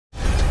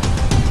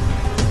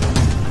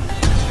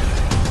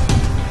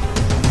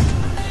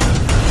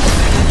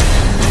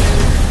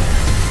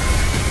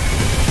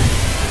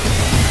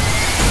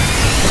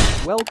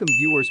Welcome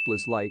viewers,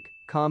 please like,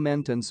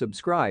 comment and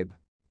subscribe.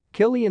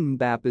 Kylian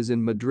Mbappe is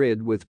in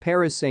Madrid with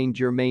Paris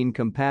Saint-Germain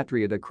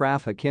compatriot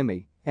Achraf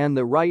Hakimi and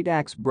the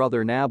right-axe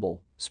brother Nabil,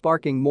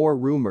 sparking more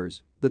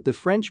rumors that the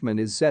Frenchman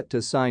is set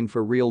to sign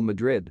for Real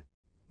Madrid.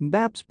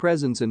 Mbappe's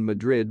presence in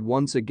Madrid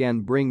once again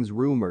brings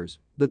rumors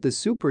that the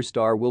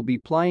superstar will be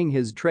plying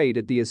his trade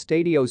at the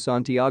Estadio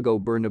Santiago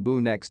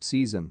Bernabeu next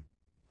season.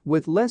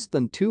 With less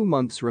than 2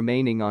 months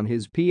remaining on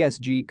his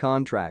PSG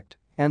contract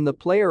and the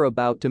player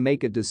about to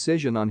make a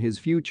decision on his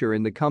future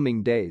in the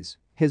coming days,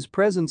 his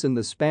presence in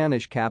the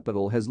Spanish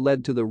capital has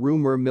led to the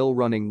rumor mill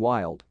running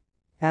wild.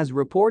 As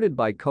reported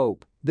by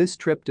Cope, this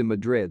trip to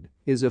Madrid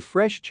is a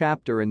fresh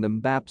chapter in the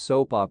Mbappe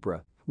soap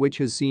opera, which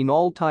has seen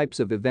all types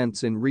of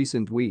events in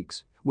recent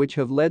weeks, which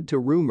have led to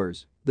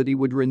rumors that he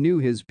would renew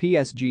his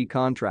PSG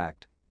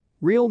contract.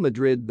 Real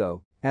Madrid,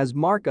 though, as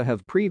Marca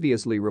have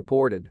previously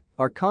reported,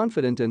 are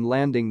confident in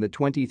landing the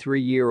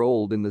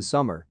 23-year-old in the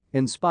summer,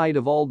 in spite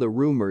of all the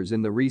rumors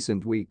in the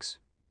recent weeks.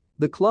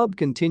 The club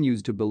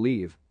continues to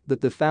believe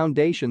that the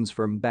foundations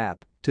for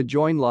Mbappe to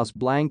join Los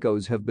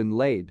Blancos have been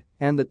laid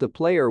and that the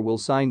player will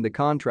sign the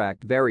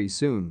contract very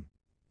soon.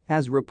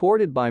 As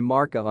reported by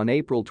Marca on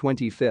April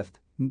 25,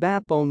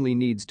 Mbappe only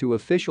needs to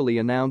officially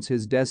announce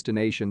his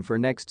destination for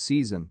next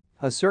season,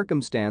 a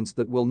circumstance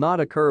that will not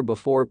occur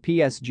before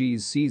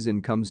PSG's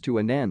season comes to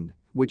an end,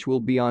 which will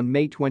be on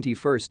May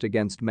 21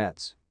 against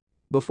Metz.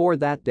 Before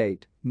that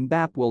date,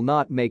 Mbappe will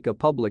not make a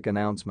public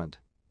announcement.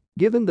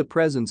 Given the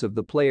presence of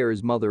the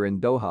player's mother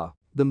in Doha,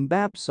 the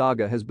Mbappe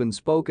saga has been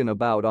spoken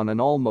about on an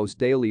almost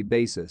daily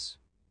basis.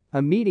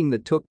 A meeting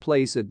that took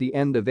place at the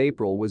end of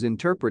April was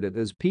interpreted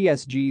as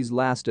PSG's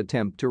last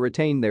attempt to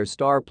retain their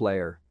star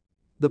player.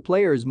 The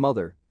player's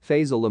mother,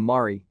 Faisal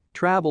Amari,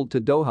 traveled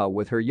to Doha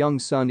with her young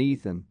son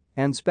Ethan,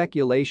 and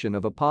speculation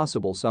of a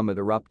possible summit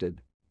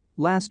erupted.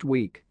 Last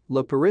week,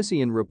 Le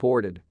Parisien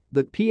reported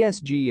that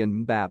PSG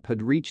and Mbappe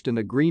had reached an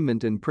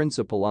agreement in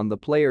principle on the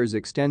player's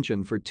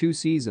extension for 2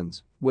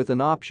 seasons, with an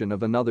option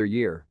of another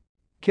year.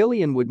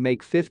 Kylian would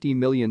make 50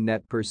 million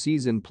net per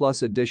season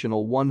plus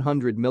additional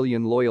 100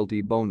 million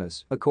loyalty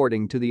bonus,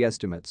 according to the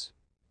estimates.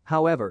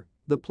 However,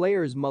 the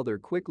player's mother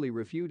quickly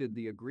refuted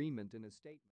the agreement in a statement.